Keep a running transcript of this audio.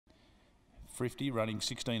Thrifty running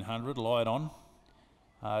 1600, Light On.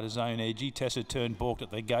 His own edgy. Taciturn balked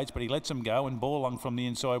at the gates, but he lets him go, and Borlung from the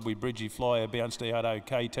inside with Bridgie Flyer bounced out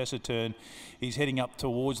okay. Taciturn, he's heading up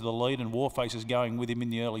towards the lead, and Warface is going with him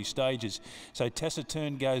in the early stages. So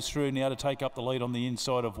Taciturn goes through now to take up the lead on the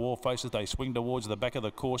inside of Warface as they swing towards the back of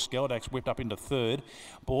the course. Skeldak's whipped up into third.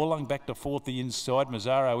 Borlung back to fourth the inside.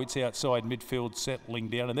 Mazzaro, it's outside midfield settling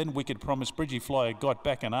down, and then Wicked Promise. Bridgie Flyer got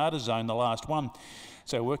back, and Artizone the last one.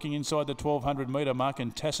 So working inside the 1200 metre mark,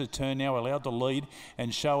 and Taciturn now allowed to lead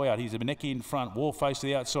and show out. He's a neck in front. Warface to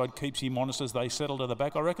the outside keeps him honest as they settle to the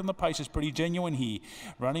back. I reckon the pace is pretty genuine here.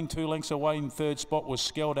 Running 2 lengths away in third spot was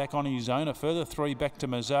Skeldak on his own. A further 3 back to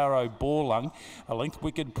Mazzaro, Borlung. A length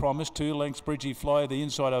Wicked Promise. 2 lengths Bridgie Flyer, the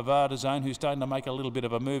inside of Artizone, who's starting to make a little bit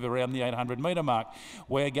of a move around the 800 metre mark.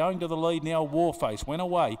 We're going to the lead now. Warface went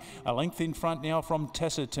away. A length in front now from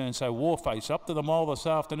Taciturn. So Warface up to the mile this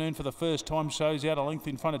afternoon for the first time. Shows out a length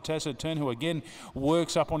in front of Taciturn, who again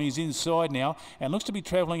works up on his inside now and looks to be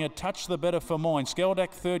travelling a touch the better for mine. Skeldak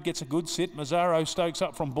third gets a good sit. Mazzaro stokes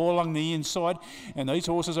up from Borlung the inside, and these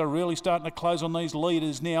horses are really starting to close on these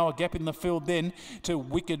leaders now. A gap in the field then to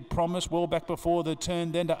Wicked Promise, well back before the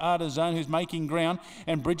turn, then to Artizone, who's making ground,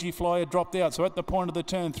 and Bridgie Flyer dropped out. So at the point of the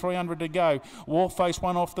turn, 300 to go. Warface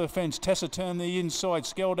one off the fence. Taciturn the inside.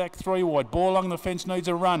 Skeldak 3 wide. Borlung the fence needs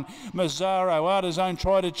a run. Mazzaro, Artizone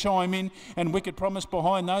try to chime in, and Wicked Promise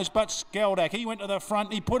behind those, but Skeldak, he went to the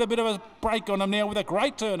front. He put a bit of a break on him now with a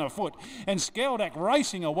great turn of foot, and Skeldak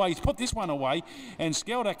racing away. He's put this one away, and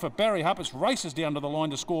Skeldak for Barry Huppets races down to the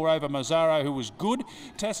line to score over Mazzaro, who was good.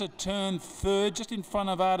 Taciturn third, just in front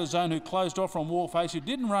of Artizone, who closed off from Warface, who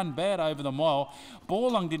didn't run bad over the mile.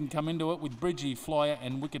 Borlung didn't come into it with Bridgie Flyer,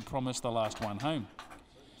 and Wicked Promise the last one home.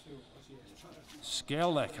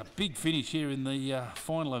 Skeldak, a big finish here in the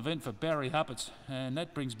final event for Barry Huppets, and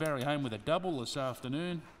that brings Barry home with a double this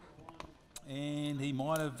afternoon, and he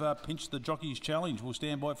might have pinched the Jockey's Challenge. We'll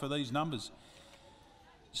stand by for these numbers.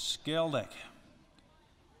 Skeldak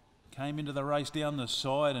came into the race down the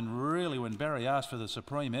side, and really when Barry asked for the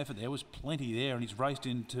supreme effort, there was plenty there, and he's raced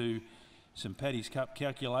into some Paddy's Cup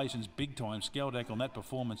calculations big time. Skeldak on that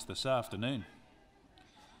performance this afternoon.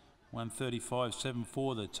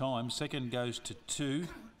 1:35.74 the time. Second goes to 2,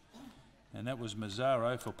 and that was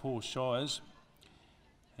Mazzaro for Paul Shires.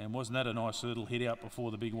 And wasn't that a nice little hit out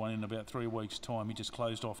before the big one in about 3 weeks' time? He just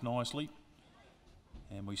closed off nicely.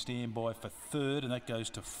 And we stand by for third, and that goes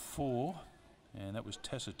to 4. And that was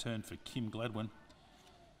Taciturn for Kim Gladwin.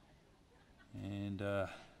 And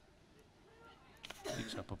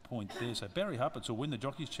picks up a point there. So Barry Huppets will win the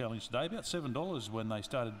Jockeys Challenge today. About $7 when they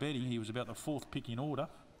started betting. He was about the 4th pick in order.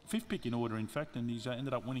 5th pick in order, in fact, and he's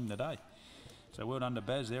ended up winning the day. So well done to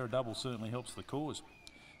Baz there. A double certainly helps the cause.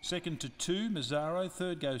 Second to 2, Mazzaro.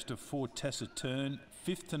 Third goes to 4, Taciturn.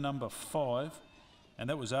 5th to number 5, and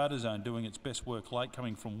that was Artizone doing its best work late,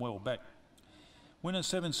 coming from well back. Winner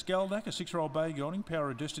 7, Skeldak, a 6-year-old bay gelding. Power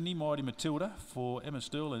of Destiny, Mighty Matilda for Emma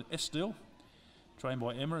Steele and S. Steele. Trained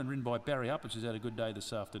by Emma and ridden by Barry Huppets, who's had a good day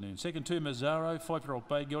this afternoon. Second 2, Mazzaro, 5-year-old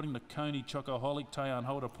bay gelding. Coney, Chocoholic, Tayan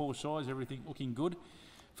Holder, Paul Size, everything looking good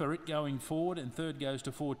for it going forward. And third goes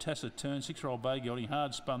to 4, Taciturn, 6-year-old bay gelding.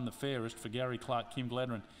 Hard spun the fairest for Gary Clark, Kim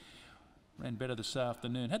Gladwin. Ran better this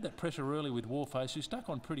afternoon. Had that pressure early with Warface, who stuck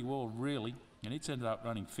on pretty well, really. And it's ended up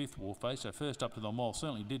running 5th, Warface. So first up to the mile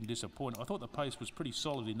certainly didn't disappoint. I thought the pace was pretty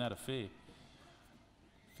solid in that affair.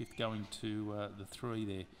 5th going to the 3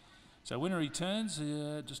 there. So winner returns,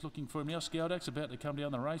 just looking for him now. Skeldak's about to come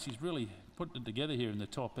down the race. He's really putting it together here in the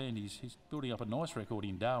top end. He's building up a nice record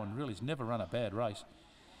in Darwin. Really, he's never run a bad race.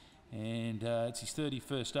 And it's his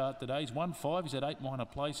 31st start today. He's won 5. He's had 8 minor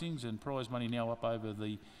placings, and prize money now up over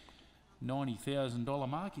the $90,000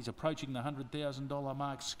 mark. He's approaching the $100,000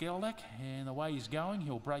 mark, Skeldak, and the way he's going,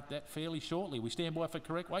 he'll break that fairly shortly. We stand by for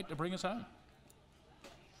correct weight to bring us home.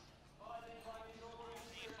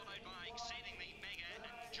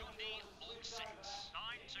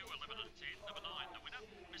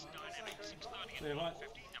 See you, mate.